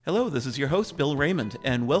Hello, this is your host, Bill Raymond,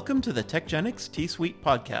 and welcome to the TechGenics T-Suite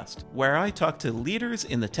podcast, where I talk to leaders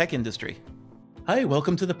in the tech industry. Hi,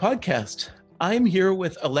 welcome to the podcast. I'm here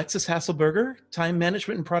with Alexis Hasselberger, time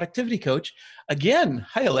management and productivity coach. Again,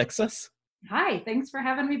 hi, Alexis. Hi, thanks for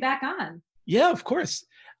having me back on. Yeah, of course.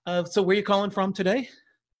 So where are you calling from today?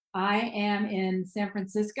 I am in San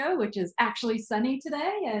Francisco, which is actually sunny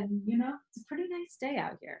today, and it's a pretty nice day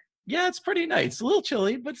out here. Yeah, it's pretty nice. A little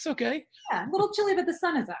chilly, but it's okay. Yeah, a little chilly, but the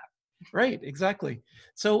sun is out. Right, exactly.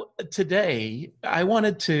 So today I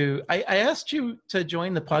asked you to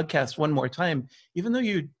join the podcast one more time, even though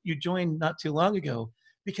you joined not too long ago,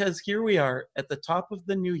 because here we are at the top of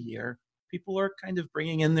the new year. People are kind of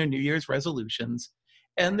bringing in their New Year's resolutions,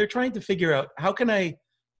 and they're trying to figure out, how can I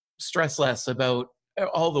stress less about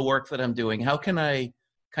all the work that I'm doing? How can I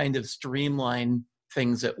kind of streamline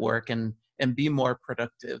things at work and be more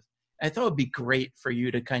productive? I thought it'd be great for you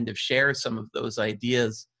to kind of share some of those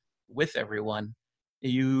ideas with everyone. Are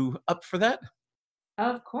you up for that?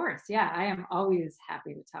 Of course, yeah, I am always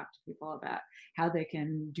happy to talk to people about how they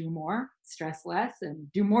can do more, stress less,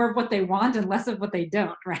 and do more of what they want and less of what they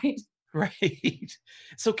don't, right? Right.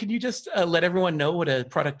 So can you just let everyone know what a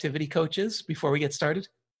productivity coach is before we get started?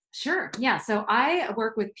 Sure. Yeah. So I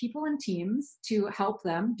work with people and teams to help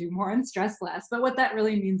them do more and stress less. But what that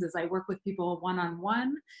really means is I work with people one on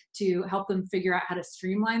one to help them figure out how to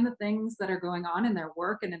streamline the things that are going on in their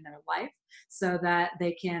work and in their life so that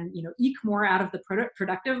they can, eke more out of the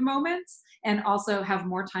productive moments and also have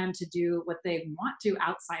more time to do what they want to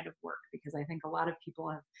outside of work. Because I think a lot of people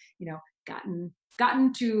have,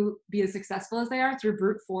 gotten to be as successful as they are through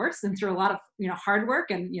brute force and through a lot of hard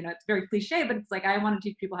work. And it's very cliche, but it's like, I want to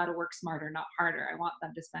teach people how to work smarter, not harder. I want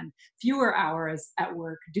them to spend fewer hours at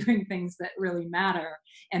work doing things that really matter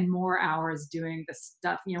and more hours doing the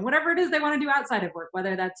stuff, whatever it is they want to do outside of work,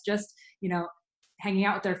 whether that's just hanging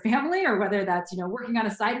out with their family or whether that's working on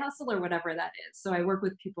a side hustle or whatever that is. So I work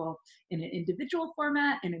with people in an individual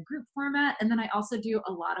format, in a group format, and then I also do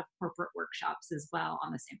a lot of corporate workshops as well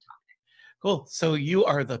on the same Cool. So you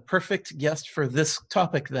are the perfect guest for this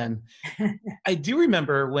topic then. topic. I do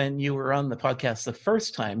remember when you were on the podcast the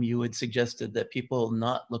first time, you had suggested that people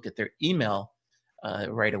not look at their email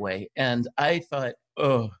right away. And I thought,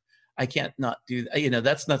 oh, I can't not do that.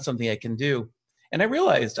 That's not something I can do. And I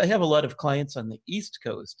realized I have a lot of clients on the East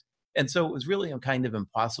Coast. And so it was really kind of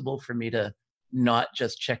impossible for me to not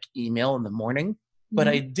just check email in the morning. But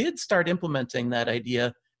I did start implementing that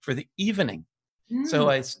idea for the evening. So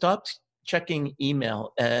I stopped checking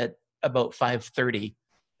email at about 5:30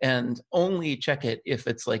 and only check it if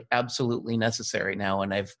it's like absolutely necessary now.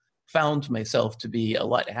 And I've found myself to be a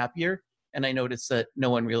lot happier. And I notice that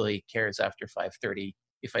no one really cares after 5:30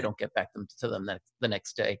 if I don't get back to them the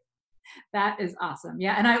next day. That is awesome.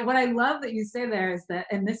 Yeah. And what I love that you say there is that,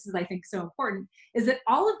 and this is, I think, so important, is that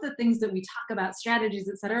all of the things that we talk about, strategies,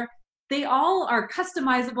 et cetera, they all are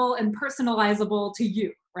customizable and personalizable to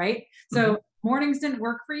you, right? Mhm. So mornings didn't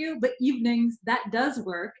work for you, but evenings, that does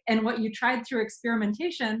work. And what you tried through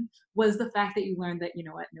experimentation was the fact that you learned that,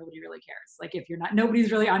 nobody really cares. Like if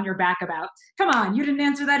nobody's really on your back about, come on, you didn't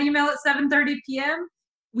answer that email at 7:30 p.m.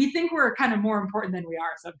 We think we're kind of more important than we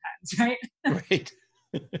are sometimes, right? Right.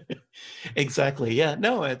 Exactly. Yeah.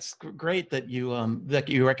 No, it's great that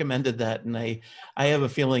you recommended that, and I have a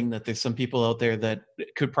feeling that there's some people out there that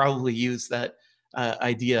could probably use that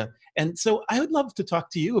idea. And so I would love to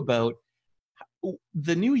talk to you about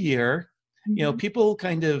the new year. Mhm. People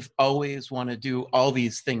kind of always want to do all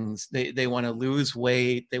these things. They want to lose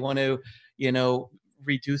weight. They want to, you know,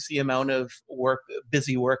 reduce the amount of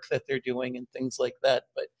busy work that they're doing, and things like that.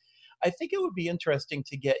 But I think it would be interesting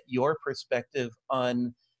to get your perspective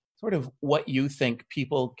on sort of what you think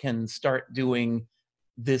people can start doing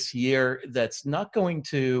this year that's not going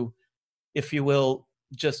to, if you will,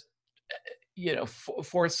 just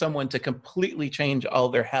force someone to completely change all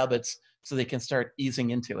their habits so they can start easing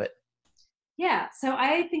into it. Yeah, so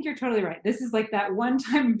I think you're totally right. This is like that one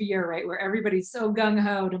time of year, right, where everybody's so gung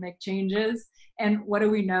ho to make changes. And what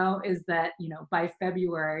do we know is that, by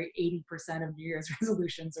February, 80% of New Year's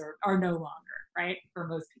resolutions are no longer, right, for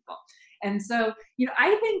most people. And so,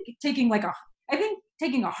 I think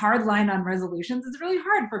taking a hard line on resolutions is really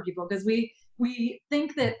hard for people because we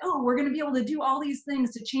think that, oh, we're going to be able to do all these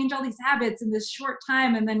things to change all these habits in this short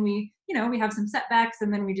time, and then we have some setbacks,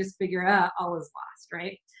 and then we just figure out all is lost,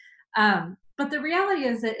 right? But the reality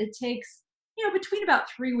is that it takes, between about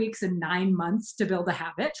 3 weeks and 9 months to build a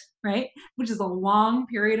habit, right? Which is a long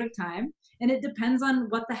period of time. And it depends on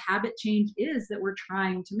what the habit change is that we're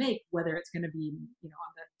trying to make, whether it's going to be, on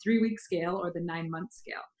the 3 week scale or the 9 month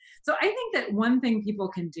scale. So I think that one thing people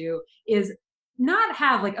can do is not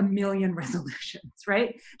have like a million resolutions,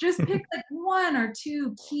 right? Just pick like one or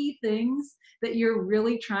two key things that you're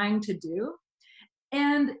really trying to do.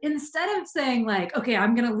 And instead of saying like, okay,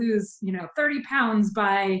 I'm going to lose, 30 pounds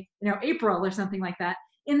by, April or something like that,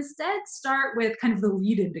 instead start with kind of the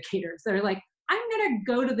lead indicators that are like, I'm going to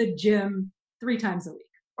go to the gym 3 times a week,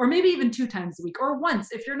 or maybe even 2 times a week, or once.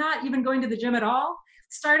 If you're not even going to the gym at all,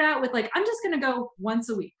 start out with like, I'm just going to go once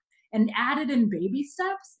a week and add it in baby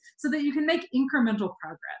steps so that you can make incremental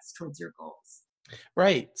progress towards your goals.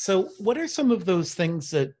 Right. So, what are some of those things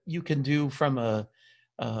that you can do from a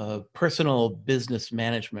personal business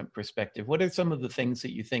management perspective? What are some of the things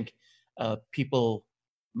that you think people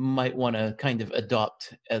might want to kind of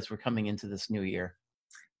adopt as we're coming into this new year?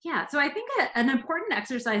 Yeah, so I think an important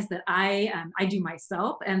exercise that I do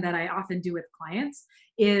myself and that I often do with clients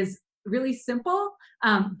is really simple,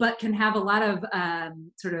 but can have a lot of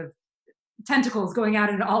sort of tentacles going out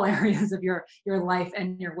into all areas of your life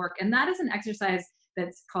and your work. And that is an exercise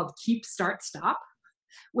that's called Keep, Start, Stop,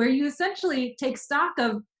 where you essentially take stock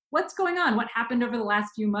of what's going on, what happened over the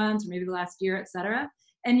last few months or maybe the last year, et cetera.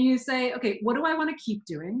 And you say, okay, what do I want to keep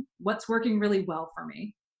doing? What's working really well for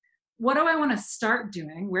me? What do I want to start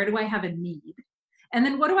doing? Where do I have a need? And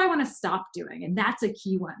then what do I want to stop doing? And that's a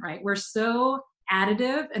key one, right? We're so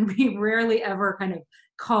additive and we rarely ever kind of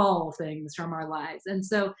cull things from our lives. And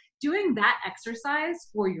so doing that exercise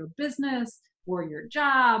for your business, for your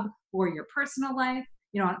job, for your personal life,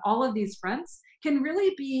 on all of these fronts can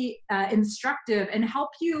really be instructive and help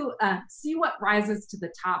you see what rises to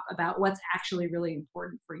the top about what's actually really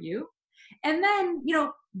important for you. And then,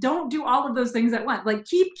 don't do all of those things at once. Like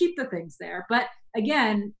keep the things there. But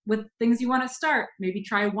again, with things you want to start, maybe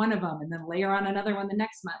try one of them and then layer on another one the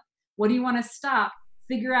next month. What do you want to stop?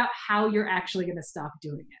 Figure out how you're actually going to stop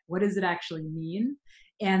doing it. What does it actually mean?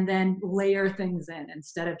 And then layer things in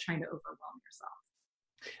instead of trying to overwhelm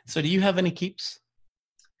yourself. So, do you have any keeps?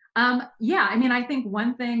 Yeah, I mean, I think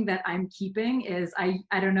one thing that I'm keeping is I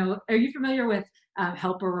don't know. Are you familiar with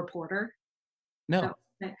Helper Reporter? No. Oh,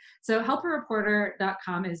 okay. So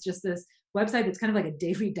helperreporter.com is just this website that's kind of like a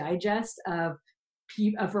daily digest of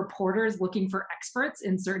reporters looking for experts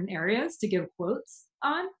in certain areas to give quotes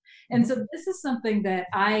on. And so this is something that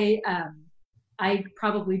I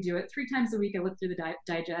probably do it 3 times a week. I look through the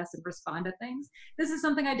digest and respond to things. This is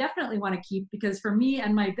something I definitely want to keep because for me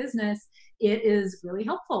and my business, it is really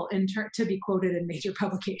helpful to be quoted in major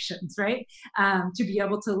publications, right? To be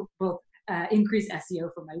able to both increase SEO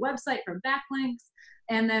for my website from backlinks,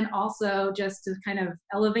 and then also just to kind of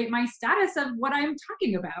elevate my status of what I'm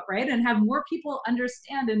talking about, right? And have more people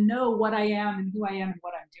understand and know what I am and who I am and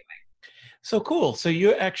what I'm doing. So cool. So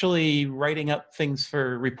you're actually writing up things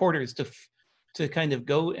for reporters to kind of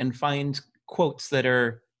go and find quotes that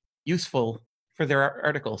are useful for their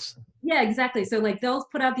articles. Yeah, exactly. So like they'll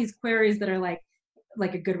put out these queries that are like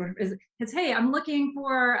a good one is hey, I'm looking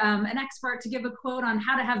for an expert to give a quote on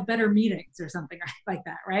how to have better meetings or something like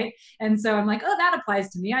that, right? And so I'm like, oh, that applies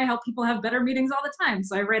to me. I help people have better meetings all the time.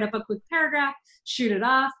 So I write up a quick paragraph, shoot it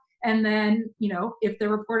off, and then if the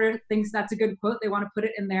reporter thinks that's a good quote, they want to put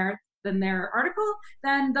it in their article,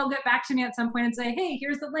 then they'll get back to me at some point and say, hey,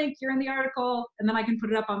 here's the link, you're in the article, and then I can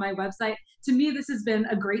put it up on my website. To me, this has been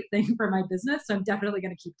a great thing for my business, so I'm definitely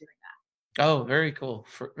going to keep doing that. Oh, very cool.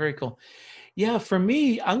 Very cool. Yeah, for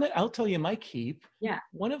me, I'll tell you my keep. Yeah.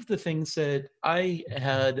 One of the things that I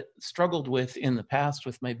had struggled with in the past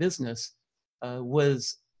with my business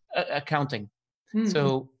was accounting. Mm-hmm.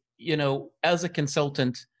 So, as a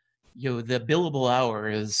consultant, the billable hour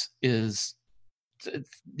is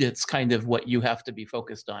it's kind of what you have to be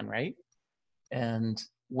focused on, right? And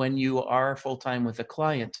when you are full time with a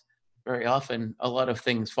client, very often a lot of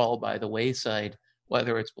things fall by the wayside,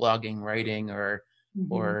 whether it's blogging, writing, or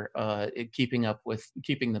keeping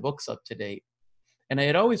the books up to date. And I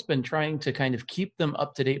had always been trying to kind of keep them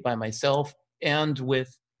up to date by myself and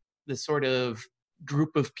with the sort of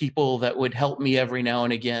group of people that would help me every now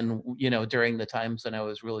and again, during the times when I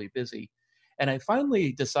was really busy. And I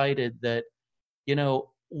finally decided that,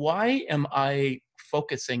 why am I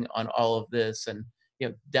focusing on all of this and,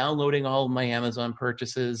 downloading all of my Amazon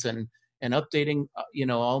purchases and updating,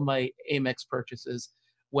 all my Amex purchases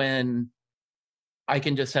when I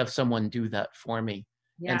can just have someone do that for me.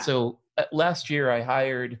 Yeah. And so last year I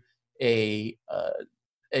hired a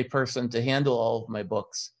person to handle all of my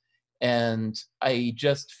books. And I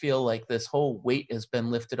just feel like this whole weight has been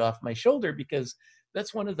lifted off my shoulder because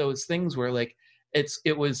that's one of those things where like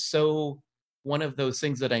it was so one of those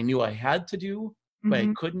things that I knew I had to do, but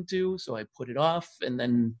I couldn't do. So I put it off and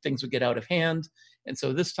then things would get out of hand. And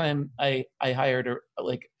so this time I hired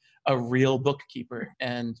a real bookkeeper,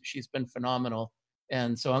 and she's been phenomenal.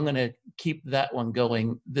 And so I'm going to keep that one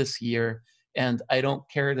going this year. And I don't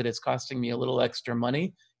care that it's costing me a little extra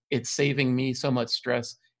money. It's saving me so much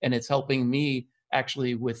stress, and it's helping me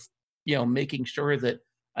actually with, making sure that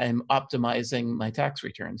I'm optimizing my tax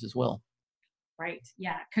returns as well. Right.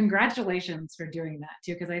 Yeah. Congratulations for doing that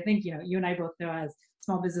too. Because I think, you and I both know as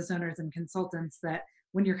small business owners and consultants that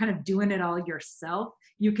when you're kind of doing it all yourself,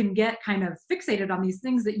 you can get kind of fixated on these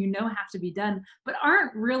things that have to be done, but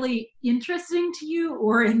aren't really interesting to you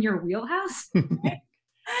or in your wheelhouse.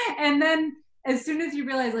 And then as soon as you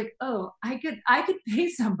realize like, oh, I could pay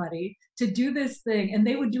somebody to do this thing and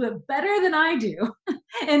they would do it better than I do,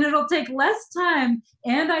 and it'll take less time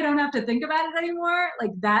and I don't have to think about it anymore,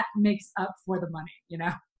 like that makes up for the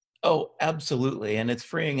money. Oh, absolutely. And it's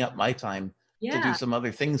freeing up my time to do Yeah. some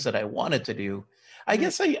other things that I wanted to do. I Right.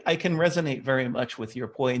 guess I can resonate very much with your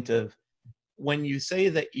point of when you say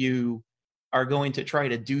that you are going to try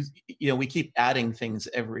to do, we keep adding things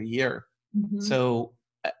every year. Mhm. So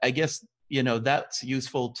I guess, that's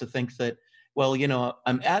useful to think that, well,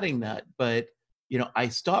 I'm adding that, but, I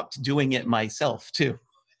stopped doing it myself too.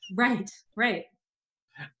 Right. Right.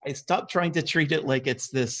 I stopped trying to treat it like it's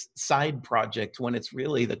this side project when it's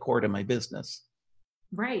really the core to my business.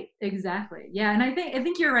 Right, exactly. Yeah, and I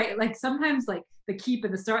think you're right. Like sometimes like the keep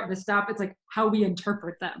and the start and the stop, it's like how we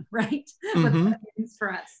interpret them, right? What that Hmm. means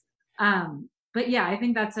for us. But yeah, I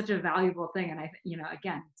think that's such a valuable thing. And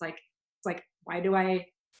again, it's like why do I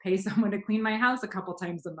pay someone to clean my house a couple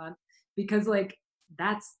times a month? Because like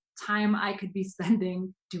that's time I could be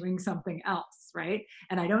spending doing something else, right?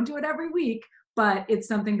 And I don't do it every week, but it's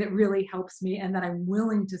something that really helps me and that I'm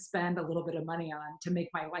willing to spend a little bit of money on to make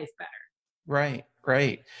my life better. Right,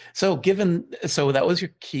 right. So that was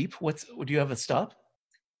your keep. Would you have a stop?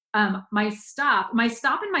 My stop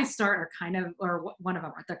and my start are kind of, or one of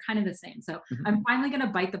them are, they're kind of the same. So Mhm. I'm finally going to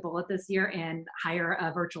bite the bullet this year and hire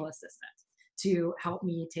a virtual assistant to help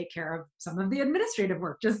me take care of some of the administrative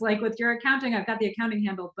work. Just like with your accounting, I've got the accounting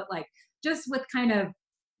handled, but like just with kind of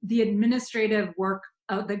the administrative work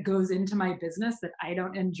that goes into my business that I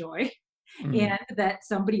don't enjoy Mm. and that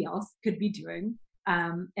somebody else could be doing.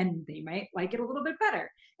 And they might like it a little bit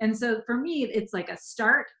better. And so for me, it's like a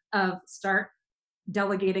start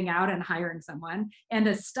delegating out and hiring someone, and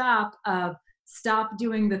a stop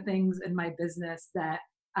doing the things in my business that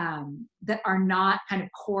are not kind of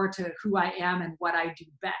core to who I am and what I do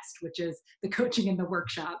best, which is the coaching and the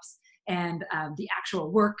workshops and the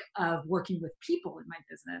actual work of working with people in my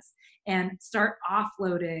business, and start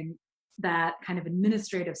offloading that kind of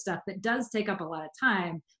administrative stuff that does take up a lot of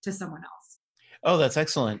time to someone else. Oh, that's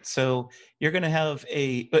excellent. So you're going to have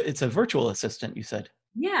but it's a virtual assistant, you said.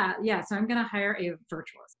 Yeah, yeah. So I'm going to hire a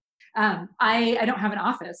virtualist. I don't have an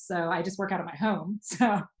office, so I just work out of my home.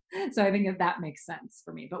 So I think that makes sense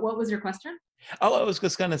for me. But what was your question? Oh, I was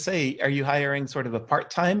just going to say, are you hiring sort of a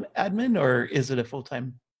part-time admin or is it a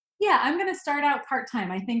full-time? Yeah, I'm going to start out part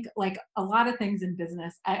time. I think like a lot of things in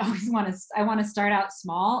business, I want to start out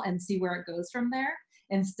small and see where it goes from there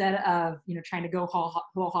instead of trying to go whole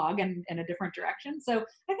hog in a different direction. So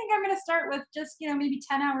I think I'm going to start with just maybe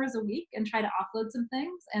 10 hours a week and try to offload some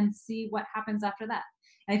things and see what happens after that.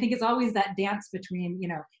 And I think it's always that dance between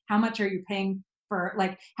how much are you paying for,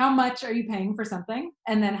 like how much are you paying for something,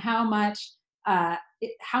 and then how much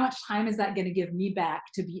time is that going to give me back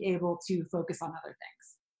to be able to focus on other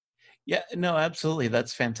things. Yeah, no, absolutely.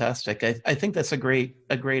 That's fantastic. I think that's a great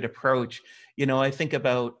approach. I think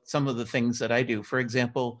about some of the things that I do. For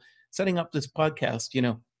example, setting up this podcast,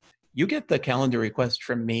 you get the calendar request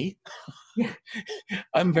from me. Yeah.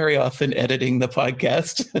 I'm very often editing the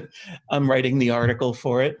podcast. I'm writing the article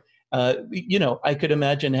for it. I could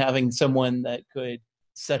imagine having someone that could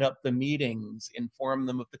set up the meetings, inform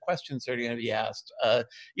them of the questions that are going to be asked.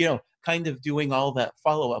 Kind of doing all that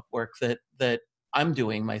follow-up work that I'm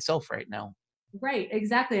doing myself right now. Right,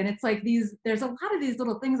 exactly. And it's like there's a lot of these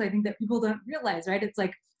little things I think that people don't realize, right? It's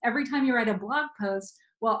like every time you write a blog post,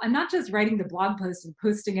 well, I'm not just writing the blog post and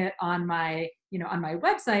posting it on my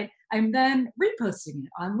website. I'm then reposting it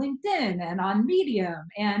on LinkedIn and on Medium,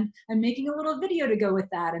 and I'm making a little video to go with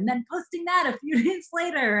that, and then posting that a few days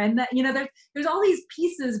later. And that, there's all these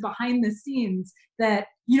pieces behind the scenes that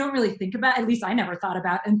you don't really think about. At least I never thought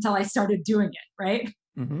about until I started doing it, right?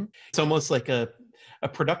 Hmm. It's almost like a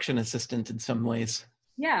production assistant in some ways.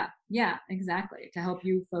 Yeah, yeah, exactly. To help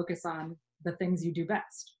you focus on the things you do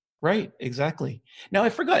best. Right, exactly. Now I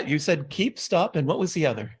forgot, you said keep, stop, and what was the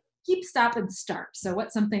other? Keep, stop, and start. So,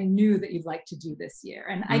 what's something new that you'd like to do this year?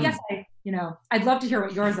 And I guess Mm. I'd love to hear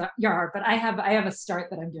what yours are, but I have a start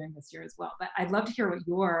that I'm doing this year as well. But I'd love to hear what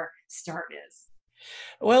your start is.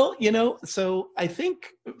 Well, so I think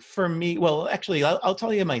for me, well, actually, I'll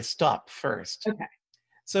tell you my stop first. Okay.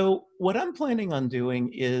 So what I'm planning on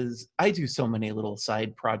doing is I do so many little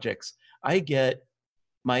side projects. I get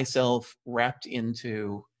myself wrapped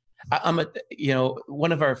into I'm a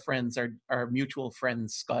one of our friends, our mutual friend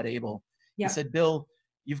Scott Abel, he Yep. said, Bill,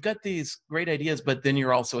 you've got these great ideas, but then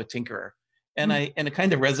you're also a tinkerer. And Mm, it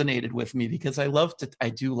kind of resonated with me because I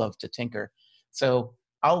do love to tinker. So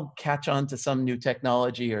I'll catch on to some new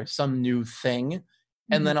technology or some new thing,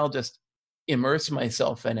 and mhm. then I'll just immerse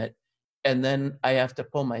myself in it. And then I have to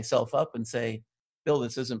pull myself up and say, Bill,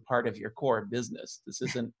 this isn't part of your core business. This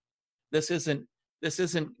isn't this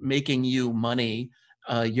isn't making you money.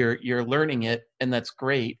 You're learning it, and that's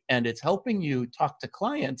great, and it's helping you talk to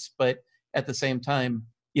clients. But at the same time,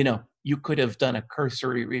 you could have done a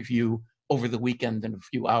cursory review over the weekend in a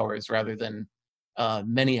few hours rather than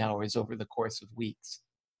many hours over the course of weeks.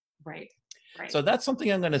 Right. Right. So that's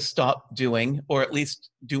something I'm going to stop doing, or at least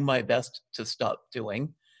do my best to stop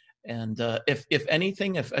doing. And if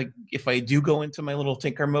anything, if I do go into my little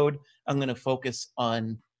tinker mode, I'm going to focus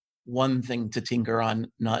on one thing to tinker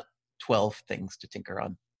on, not 12 things to tinker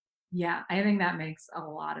on. Yeah, I think that makes a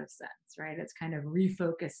lot of sense, right? It's kind of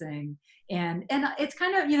refocusing, and it's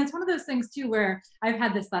kind of, it's one of those things too where I've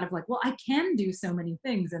had this thought of like, well, I can do so many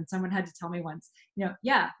things, and someone had to tell me once,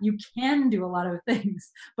 yeah, you can do a lot of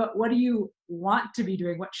things, but what do you want to be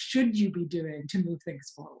doing? What should you be doing to move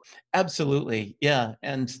things forward? Absolutely, yeah,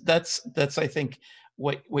 and that's I think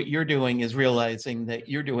what you're doing is realizing that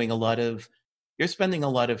you're spending a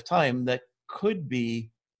lot of time that could be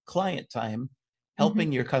client time, Mhm.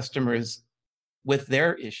 helping your customers with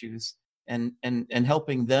their issues and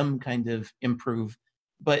helping them kind of improve,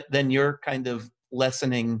 but then you're kind of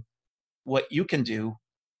lessening what you can do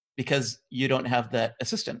because you don't have that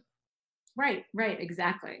assistant. Right, right,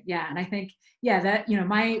 exactly. Yeah. And I think, yeah, that,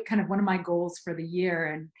 my kind of one of my goals for the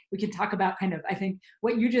year, and we can talk about kind of, I think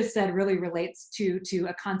what you just said really relates to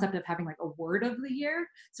a concept of having like a word of the year,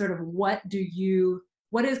 sort of what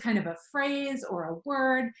is kind of a phrase or a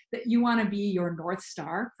word that you want to be your North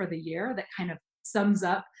Star for the year that kind of sums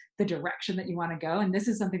up the direction that you want to go. And this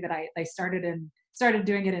is something that I started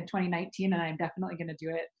doing it in 2019, and I'm definitely going to do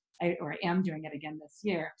it. Or I am doing it again this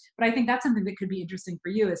year. But I think that's something that could be interesting for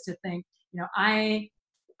you is to think, I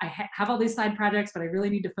have all these side projects, but I really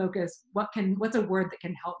need to focus. What's a word that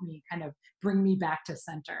can help me kind of bring me back to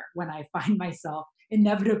center when I find myself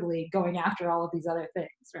inevitably going after all of these other things,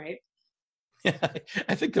 right?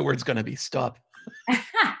 I think the word's going to be stop.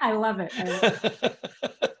 I love it. I love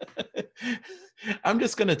it. I'm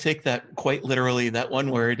just going to take that quite literally, that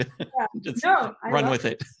one word, Yeah. just No, I run love with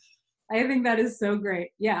it. I think that is so great.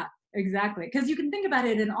 Yeah, exactly. Because you can think about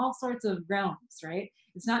it in all sorts of realms, right?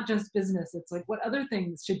 It's not just business. It's like, what other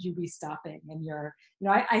things should you be stopping in your,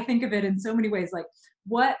 I think of it in so many ways. Like,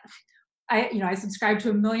 what I subscribe to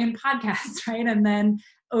a million podcasts, right? And then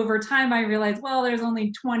over time, I realized, well, there's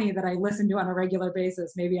only 20 that I listen to on a regular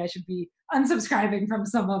basis. Maybe I should be unsubscribing from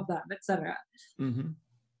some of them, et cetera. Hmm.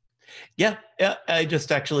 Yeah, yeah. I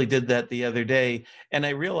just actually did that the other day, and I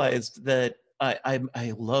realized that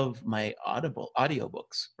I love my Audible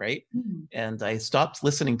audiobooks, right? Mhm. And I stopped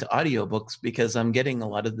listening to audiobooks because I'm getting a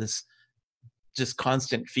lot of this just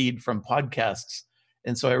constant feed from podcasts,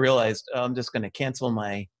 and so I realized, oh, I'm just going to cancel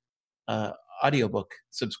my uh, audiobook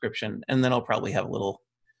subscription, and then I'll probably have a little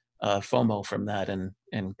FOMO from that and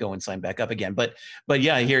go and sign back up again. But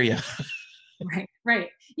yeah, I hear you. Right, right.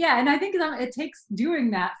 Yeah, and I think that it takes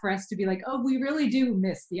doing that for us to be like, oh, we really do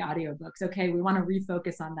miss the audiobooks. Okay, we want to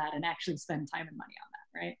refocus on that and actually spend time and money on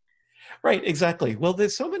that, right? Right, exactly. Well,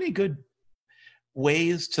 there's so many good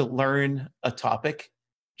ways to learn a topic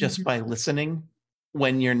just Mhm. by listening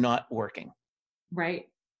when you're not working. Right,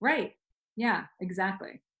 right. Yeah,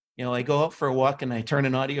 exactly. I go out for a walk and I turn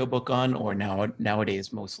an audiobook on, or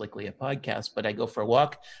nowadays most likely a podcast, but I go for a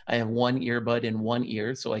walk. I have one earbud in one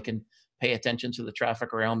ear so I can pay attention to the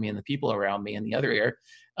traffic around me and the people around me in the other ear.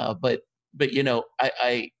 But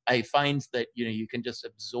I find that you can just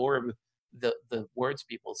absorb the words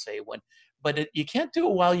people say you can't do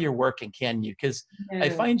it while you're working, can you? Because I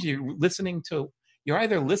No. find you're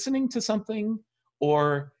either listening to something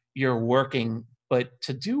or you're working, but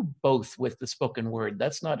to do both with the spoken word,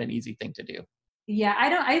 that's not an easy thing to do. Yeah,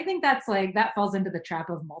 I think that's like that falls into the trap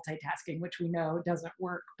of multitasking, which we know doesn't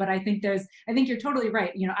work. But I think you're totally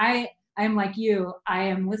right. I'm like you. I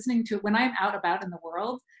am listening to when I'm out about in the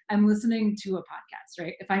world, I'm listening to a podcast,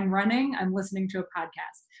 right? If I'm running, I'm listening to a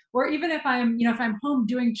podcast. Or even if I'm home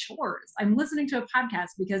doing chores, I'm listening to a podcast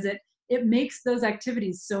because it makes those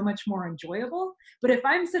activities so much more enjoyable. But if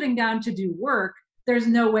I'm sitting down to do work, there's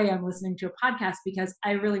no way I'm listening to a podcast because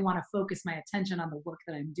I really want to focus my attention on the work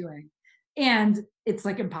that I'm doing. And it's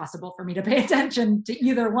like impossible for me to pay attention to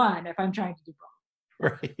either one if I'm trying to do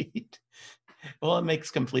both. Right. Well, it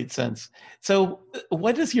makes complete sense. So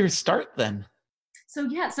what is your start then? So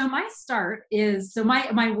yeah, so my start is, so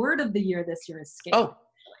my word of the year this year is scale. Oh,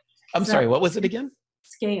 I'm So sorry. What was it again?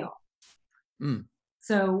 scale. Mm.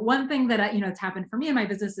 So one thing that it's happened for me in my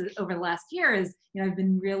business over the last year is, I've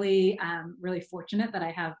been really, really fortunate that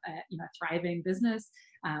I have a thriving business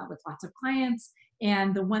with lots of clients.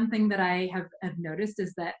 And the one thing that I have noticed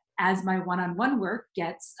is that as my one-on-one work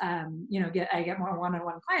gets, I get more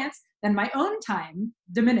one-on-one clients, then my own time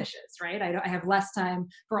diminishes, right? I have less time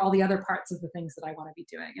for all the other parts of the things that I want to be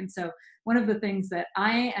doing. And so one of the things that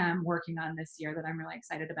I am working on this year that I'm really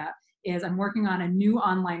excited about is I'm working on a new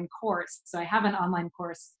online course. So I have an online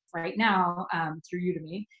course right now through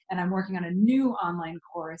Udemy, and I'm working on a new online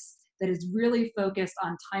course that is really focused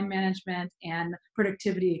on time management and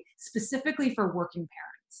productivity, specifically for working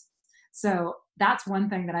parents. So that's one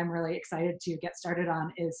thing that I'm really excited to get started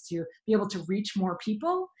on, is to be able to reach more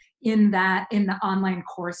people in the online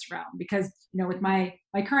course realm. Because with my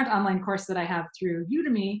current online course that I have through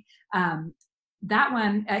Udemy, that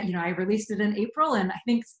one, I released it in April, and I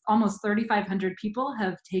think almost 3,500 people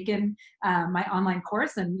have taken my online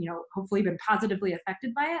course and, hopefully been positively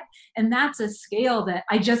affected by it. And that's a scale that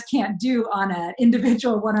I just can't do on an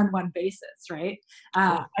individual one-on-one basis, right?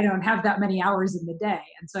 Sure. I don't have that many hours in the day.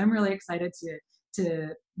 And so I'm really excited to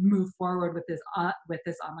move forward with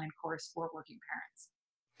this online course for working parents.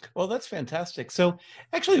 Well, that's fantastic. So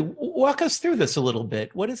actually, walk us through this a little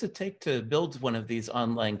bit. What does it take to build one of these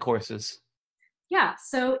online courses? Yeah,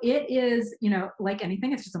 so it is, like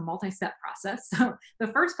anything, it's just a multi-step process. So the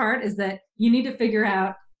first part is that you need to figure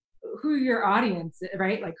out who your audience,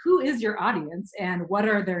 right? Like, who is your audience and what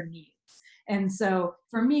are their needs? And so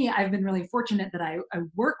for me, I've been really fortunate that I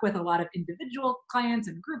work with a lot of individual clients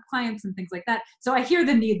and group clients and things like that. So I hear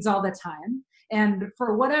the needs all the time. And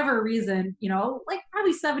for whatever reason, like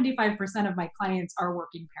probably 75% of my clients are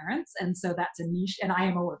working parents. And so that's a niche, and I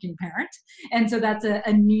am a working parent. And so that's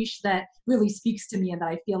a niche that really speaks to me and that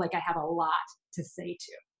I feel like I have a lot to say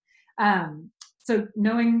to. So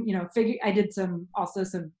knowing, I did also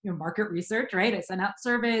some market research, right? I sent out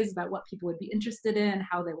surveys about what people would be interested in,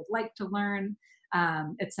 how they would like to learn,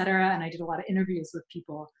 et cetera. And I did a lot of interviews with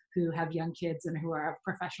people who have young kids and who are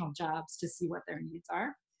professional jobs to see what their needs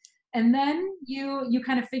are. And then you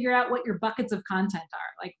kind of figure out what your buckets of content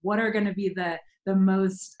are, like what are going to be the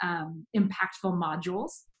most impactful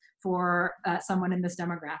modules for someone in this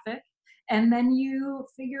demographic. And then you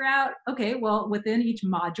figure out, okay, well, within each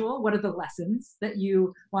module, what are the lessons that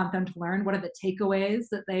you want them to learn? What are the takeaways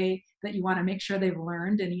that you want to make sure they've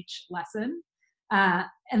learned in each lesson? And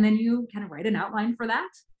then you kind of write an outline for that.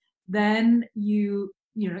 Then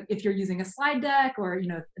if you're using a slide deck or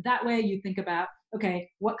that way, you think about, okay,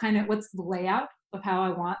 what's the layout of how I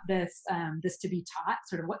want this to be taught?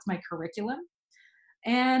 Sort of what's my curriculum?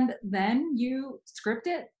 And then you script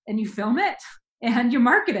it and you film it and you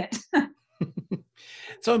market it.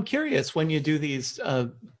 So I'm curious, when you do these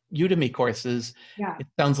Udemy courses, Yeah. it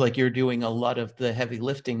sounds like you're doing a lot of the heavy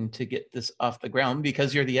lifting to get this off the ground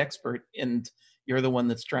because you're the expert and you're the one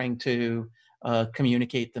that's trying to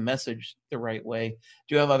communicate the message the right way.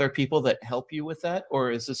 Do you have other people that help you with that?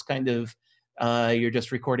 Or is this kind of, you're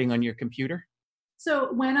just recording on your computer?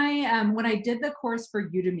 So when I did the course for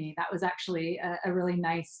Udemy, that was actually a really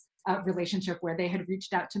nice relationship where they had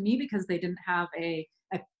reached out to me because they didn't have a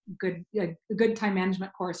good time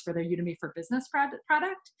management course for their Udemy for Business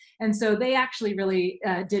product. And so they actually really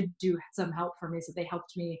did do some help for me. So they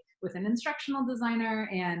helped me with an instructional designer,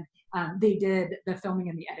 and they did the filming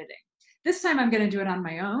and the editing. This time I'm going to do it on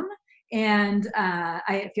my own. And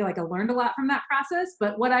I feel like I learned a lot from that process.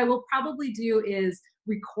 But what I will probably do is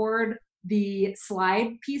record the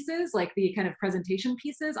slide pieces, like the kind of presentation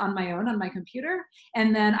pieces on my own on my computer.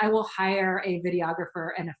 And then I will hire a videographer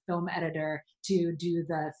and a film editor to do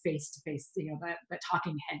the face-to-face, the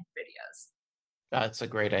talking head videos. That's a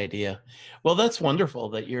great idea. Well, that's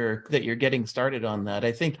wonderful that you're getting started on that.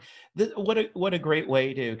 I think what a great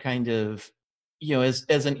way to kind of,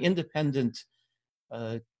 as an independent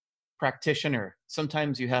uh, practitioner,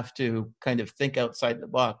 sometimes you have to kind of think outside the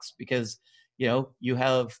box because you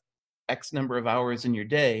have X number of hours in your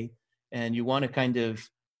day, and you want to kind of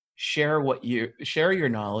share your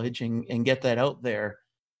knowledge and get that out there.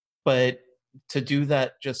 But to do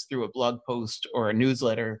that just through a blog post or a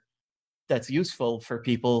newsletter, that's useful for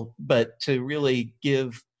people, but to really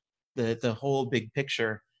give the whole big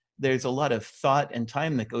picture, there's a lot of thought and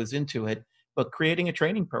time that goes into it. but creating a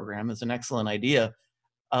training program is an excellent idea.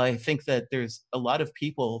 I think that there's a lot of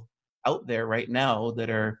people out there right now that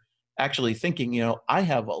are actually thinking, I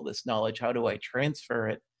have all this knowledge. How do I transfer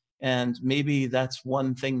it? And maybe that's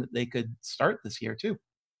one thing that they could start this year too.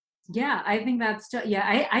 Yeah, I think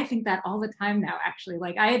yeah, I think that all the time now, actually.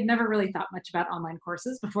 Like, I had never really thought much about online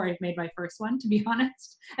courses before I made my first one, to be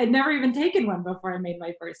honest. I'd never even taken one before I made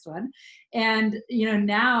my first one. And,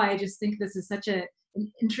 now I just think this is such an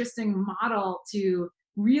interesting model to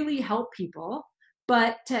really help people,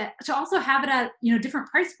 but to also have it at, different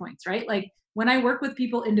price points, right? Like, when I work with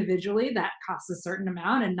people individually, that costs a certain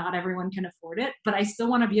amount and not everyone can afford it, but I still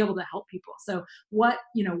want to be able to help people. So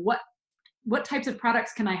what types of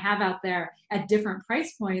products can I have out there at different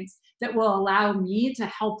price points that will allow me to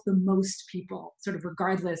help the most people, sort of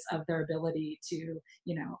regardless of their ability to,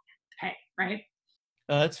 pay, right?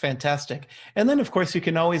 That's fantastic. And then, of course, you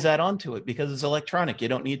can always add on to it because it's electronic. You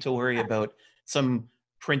don't need to worry Yeah. about some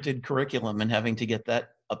printed curriculum and having to get that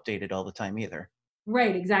updated all the time either.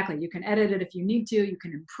 Right, exactly. You can edit it if you need to, you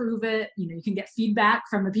can improve it, you can get feedback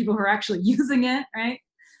from the people who are actually using it, right?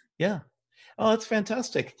 Yeah. Oh, that's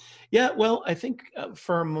fantastic. Yeah, well, I think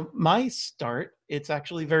for my start, it's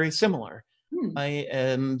actually very similar. Hmm. I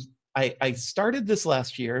am I started this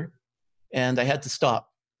last year and I had to stop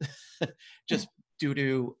just due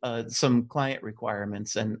to some client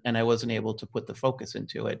requirements, and I wasn't able to put the focus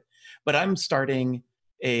into it. But I'm starting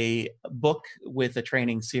a book with a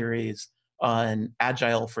training series on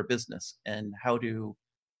agile for business and how to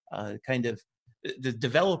kind of the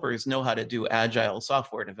developers know how to do agile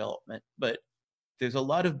software development, but there's a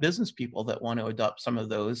lot of business people that want to adopt some of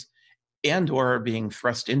those and or are being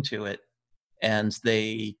thrust into it, and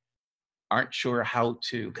they aren't sure how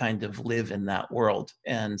to kind of live in that world.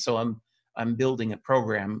 And so I'm building a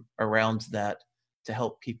program around that to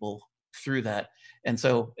help people through that. And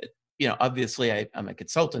so, obviously I'm a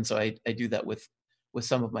consultant, so I do that with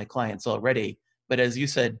some of my clients already. But as you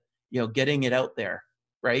said, getting it out there,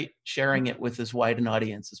 right? Sharing it with as wide an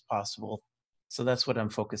audience as possible. So that's what I'm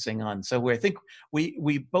focusing on. So I think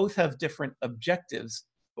we both have different objectives,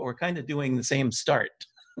 but we're kind of doing the same start.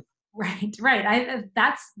 Right, right.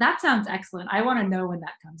 That sounds excellent. I want to know when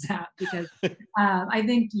that comes out because I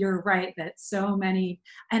think you're right that so many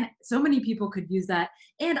people could use that,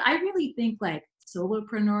 and I really think like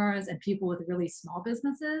solopreneurs and people with really small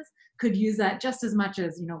businesses could use that just as much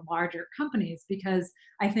as larger companies, because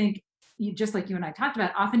I think just like you and I talked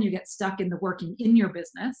about, often you get stuck in the working in your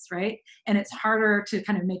business, right? And it's harder to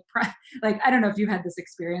kind of like, I don't know if you've had this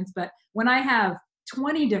experience, but when I have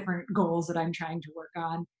 20 different goals that I'm trying to work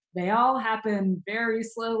on, they all happen very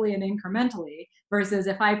slowly and incrementally, versus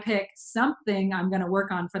if I pick something I'm going to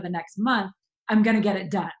work on for the next month, I'm going to get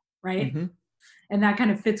it done, right? Hmm. And that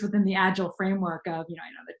kind of fits within the agile framework of, I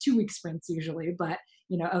know the 2 week sprints usually, but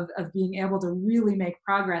of being able to really make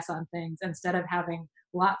progress on things instead of having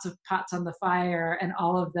lots of pots on the fire and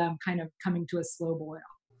all of them kind of coming to a slow boil.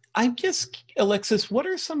 I guess, Alexis, what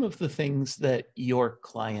are some of the things that your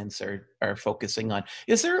clients are focusing on?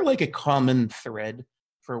 Is there like a common thread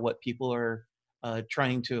for what people are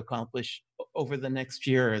trying to accomplish over the next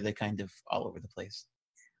year? Or are they kind of all over the place?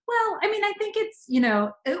 Well, I mean, I think it's,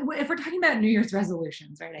 if we're talking about New Year's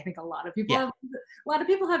resolutions, right? I think Yeah. a lot of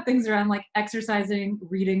people have things around like exercising,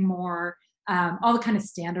 reading more, all the kind of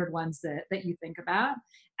standard ones that you think about.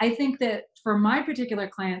 I think that for my particular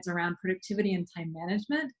clients around productivity and time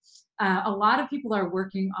management, a lot of people are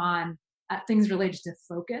working on things related to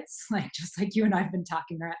focus, like just like you and I've been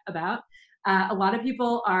talking about. A lot of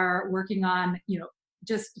people are working on,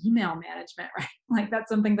 just email management, right? Like that's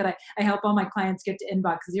something that I help all my clients get to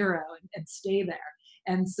inbox zero and stay there.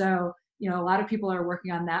 And so, a lot of people are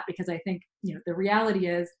working on that because I think, the reality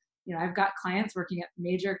is, I've got clients working at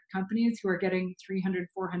major companies who are getting 300,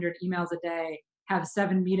 400 emails a day, have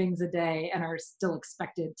 7 meetings a day, and are still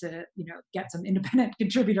expected to, get some independent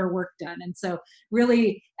contributor work done. And so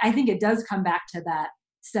really, I think it does come back to that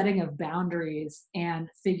setting of boundaries and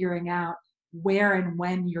figuring out where and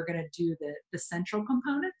when you're going to do the central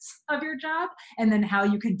components of your job, and then how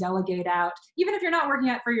you can delegate out, even if you're not working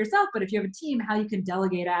out for yourself, but if you have a team, how you can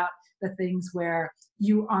delegate out the things where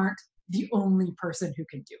you aren't the only person who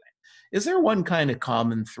can do it. Is there one kind of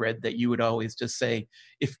common thread that you would always just say,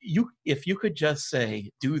 if you could just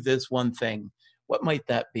say, do this one thing, what might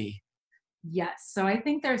that be? Yes. So I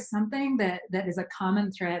think there's something that is a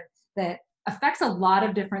common thread that affects a lot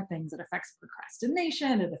of different things. It affects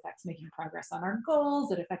procrastination, it affects making progress on our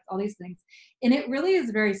goals, it affects all these things. And it really is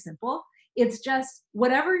very simple. It's just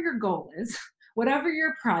whatever your goal is, whatever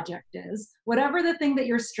your project is, whatever the thing that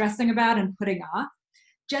you're stressing about and putting off,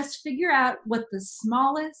 just figure out what the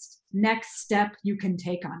smallest next step you can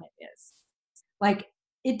take on it is. Like,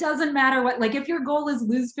 it doesn't matter what, like, if your goal is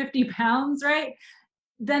lose 50 pounds, right?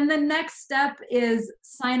 Then the next step is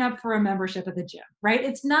sign up for a membership at the gym, right?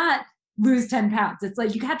 It's not lose 10 pounds. It's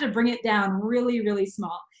like you have to bring it down really, really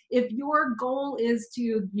small. If your goal is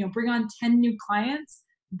to, bring on 10 new clients,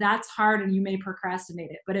 that's hard and you may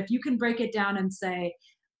procrastinate it. But if you can break it down and say,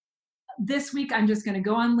 this week I'm just going to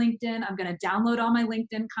go on LinkedIn, I'm going to download all my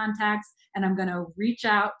LinkedIn contacts, and I'm going to reach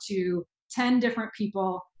out to 10 different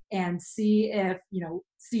people and see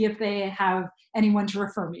if they have anyone to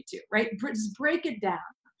refer me to, right? Just break it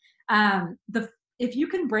down. If you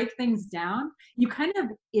can break things down, you kind of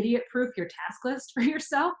idiot proof your task list for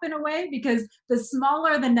yourself in a way, because the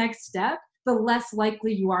smaller the next step, the less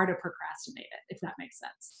likely you are to procrastinate it, if that makes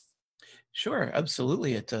sense. Sure,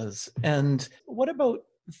 absolutely it does. And what about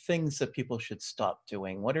things that people should stop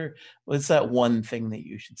doing? What's that one thing that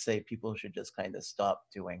you should say people should just kind of stop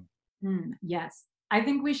doing? Yes. I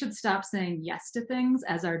think we should stop saying yes to things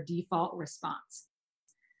as our default response.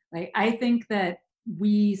 Like, I think that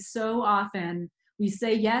we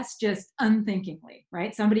say yes just unthinkingly,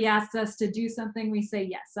 right? Somebody asks us to do something, we say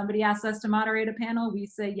yes. Somebody asks us to moderate a panel, we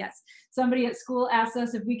say yes. Somebody at school asks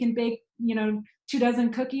us if we can bake, 2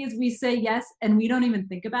 dozen cookies, we say yes, and we don't even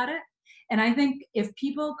think about it. And I think if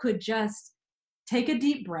people could just take a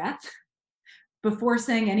deep breath before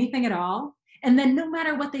saying anything at all, and then no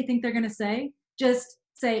matter what they think they're going to say, just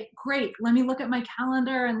say, great, let me look at my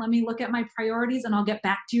calendar and let me look at my priorities and I'll get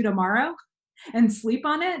back to you tomorrow, and sleep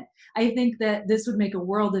on it. I think that this would make a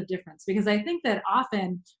world of difference, because I think that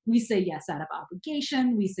often we say yes out of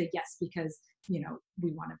obligation. We say yes because,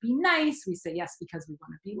 we want to be nice. We say yes because we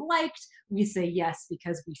want to be liked. We say yes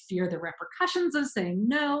because we fear the repercussions of saying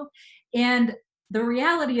no. And the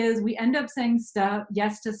reality is we end up saying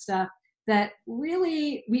yes to stuff that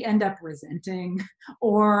really we end up resenting,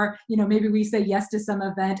 or maybe we say yes to some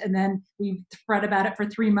event and then we fret about it for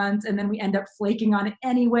 3 months and then we end up flaking on it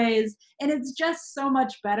anyways. And it's just so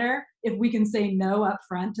much better if we can say no up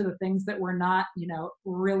front to the things that we're not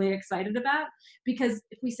really excited about, because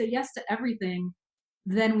if we say yes to everything,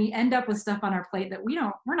 then we end up with stuff on our plate that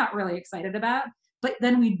we're not really excited about, but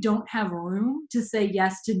then we don't have room to say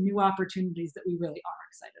yes to new opportunities that we really are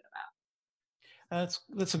excited about.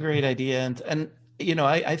 That's a great idea. And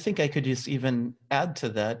I think I could just even add to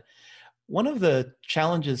that. One of the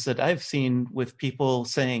challenges that I've seen with people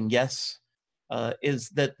saying yes is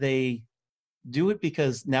that they do it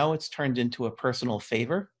because now it's turned into a personal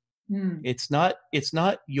favor. Mm, It's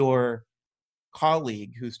not your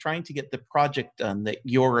colleague who's trying to get the project done that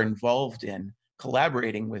you're involved in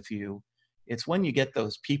collaborating with you. It's when you get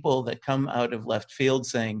those people that come out of left field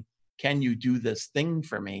saying, can you do this thing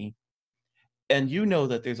for me? And you know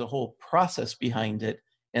that there's a whole process behind it,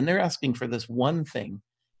 and they're asking for this one thing.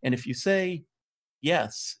 And if you say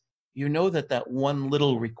yes, you know that that one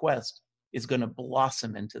little request is going to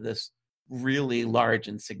blossom into this really large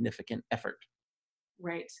and significant effort.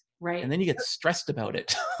 right, And right. then you get stressed about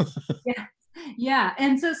it. Yeah. Yeah.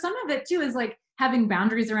 And so some of it too is like having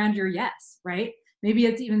boundaries around your yes, right? Maybe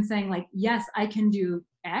it's even saying like, yes, I can do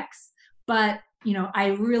X, but I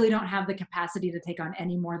really don't have the capacity to take on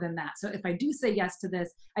any more than that. So if I do say yes to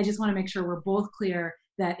this, I just want to make sure we're both clear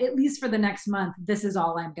that at least for the next month, this is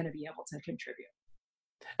all I'm going to be able to contribute.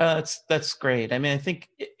 That's great. I mean, I think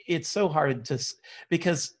it's so hard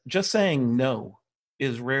because just saying no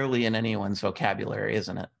is rarely in anyone's vocabulary,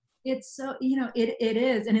 isn't it? It's so, it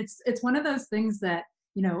is. And it's one of those things that,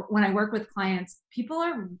 when I work with clients,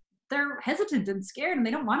 they're hesitant and scared and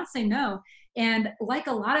they don't want to say no. And like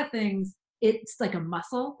a lot of things, it's like a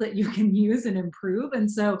muscle that you can use and improve. And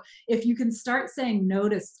so if you can start saying no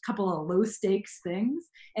to a couple of low stakes things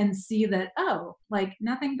and see that, oh, like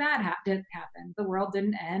nothing bad did happen, the world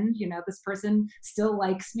didn't end, this person still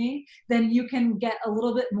likes me, then you can get a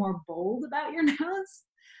little bit more bold about your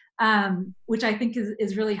no's, which I think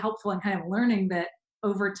is really helpful in kind of learning that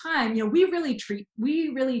over time, we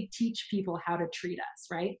really teach people how to treat us,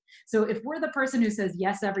 right? So if we're the person who says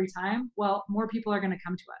yes every time, well, more people are going to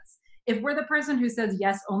come to us. If we're the person who says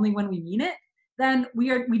yes only when we mean it, then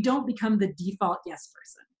we don't become the default yes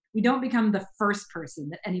person. We don't become the first person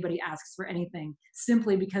that anybody asks for anything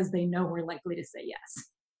simply because they know we're likely to say yes.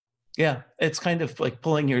 Yeah, it's kind of like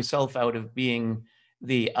pulling yourself out of being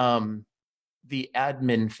the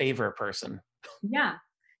admin favor person. Yeah,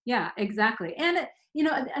 yeah, exactly. And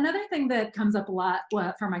another thing that comes up a lot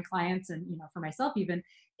for my clients and for myself even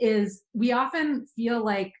is we often feel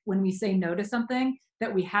like when we say no to something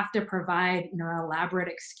that we have to provide an elaborate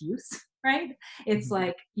excuse. right? It's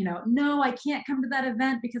like, no, I can't come to that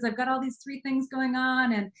event because I've got all these three things going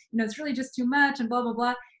on and, it's really just too much and blah, blah,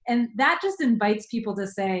 blah. And that just invites people to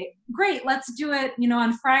say, great, let's do it,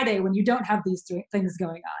 on Friday when you don't have these three things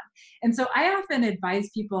going on. And so I often advise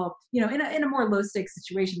people, in a more low stakes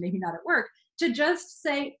situation, maybe not at work, to just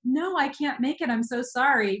say, no, I can't make it. I'm so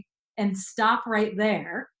sorry. And stop right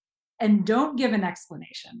there and don't give an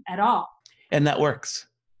explanation at all. And that works.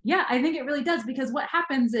 Yeah, I think it really does, because what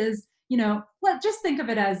happens is, just think of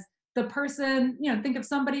it as the person, think of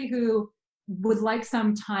somebody who would like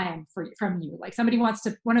some time from you. Like somebody wants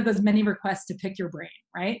one of those many requests to pick your brain,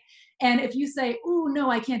 right? And if you say, oh, no,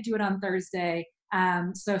 I can't do it on Thursday.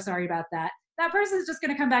 So sorry about that. That person is just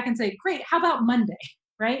going to come back and say, great, how about Monday?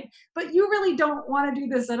 Right? But you really don't want to do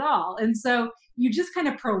this at all. And so you just kind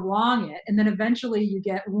of prolong it. And then eventually you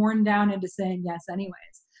get worn down into saying yes anyways.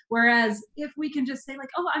 Whereas if we can just say like,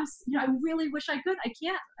 oh, I really wish I could. I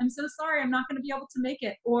can't. I'm so sorry. I'm not going to be able to make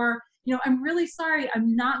it. Or, I'm really sorry.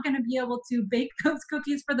 I'm not going to be able to bake those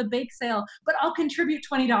cookies for the bake sale, but I'll contribute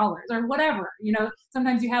 $20 or whatever.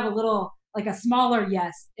 Sometimes you have a smaller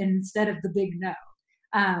yes instead of the big no.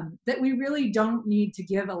 That we really don't need to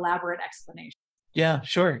give elaborate explanations. Yeah,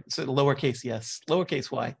 sure. So lowercase yes,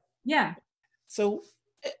 lowercase y. Yeah. So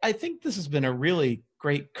I think this has been a really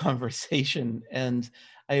great conversation, and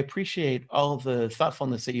I appreciate all of the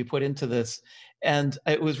thoughtfulness that you put into this. And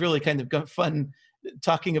it was really kind of fun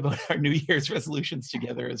talking about our New Year's resolutions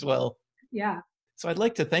together as well. Yeah. So I'd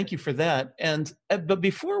like to thank you for that. And but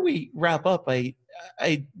before we wrap up, I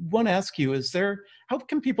want to ask you: how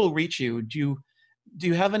can people reach you? Do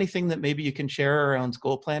you have anything that maybe you can share around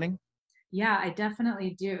goal planning? Yeah, I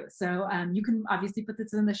definitely do. So you can obviously put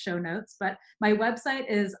this in the show notes, but my website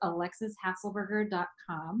is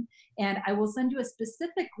alexishasselberger.com. And I will send you a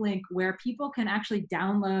specific link where people can actually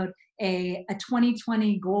download a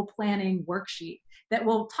 2020 goal planning worksheet that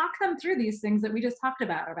will talk them through these things that we just talked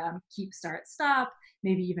about keep, start, stop,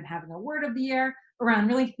 maybe even having a word of the year, around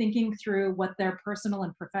really thinking through what their personal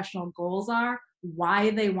and professional goals are, why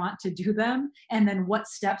they want to do them, and then what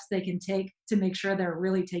steps they can take to make sure they're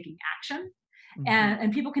really taking action. Mm-hmm.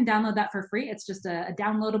 And people can download that for free. It's just a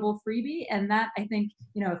downloadable freebie. And that, I think,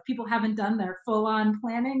 if people haven't done their full-on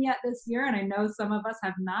planning yet this year, and I know some of us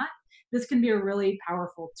have not, this can be a really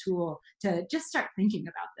powerful tool to just start thinking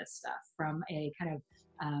about this stuff from a kind of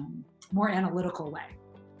more analytical way.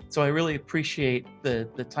 So I really appreciate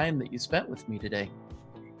the time that you spent with me today.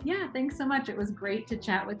 Yeah, thanks so much. It was great to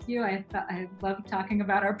chat with you. I love talking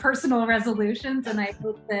about our personal resolutions, and I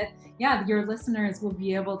hope that, your listeners will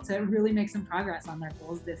be able to really make some progress on their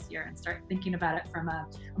goals this year and start thinking about it from a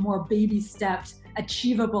more baby-stepped,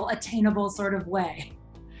 achievable, attainable sort of way.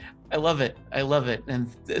 I love it. And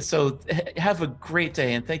so have a great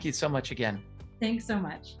day, and thank you so much again. Thanks so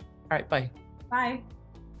much. All right, bye. Bye.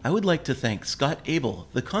 I would like to thank Scott Abel,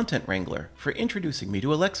 the Content Wrangler, for introducing me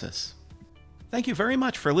to Alexis. Thank you very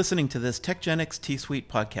much for listening to this TechGenix T-Suite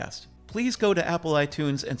podcast. Please go to Apple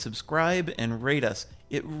iTunes and subscribe and rate us.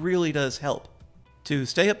 It really does help. To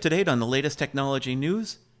stay up to date on the latest technology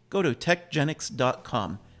news, go to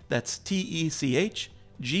techgenix.com. That's TechGenix.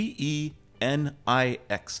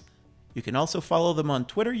 You can also follow them on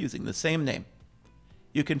Twitter using the same name.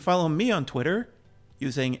 You can follow me on Twitter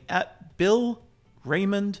using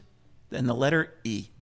 @BillRaymond, then the letter E.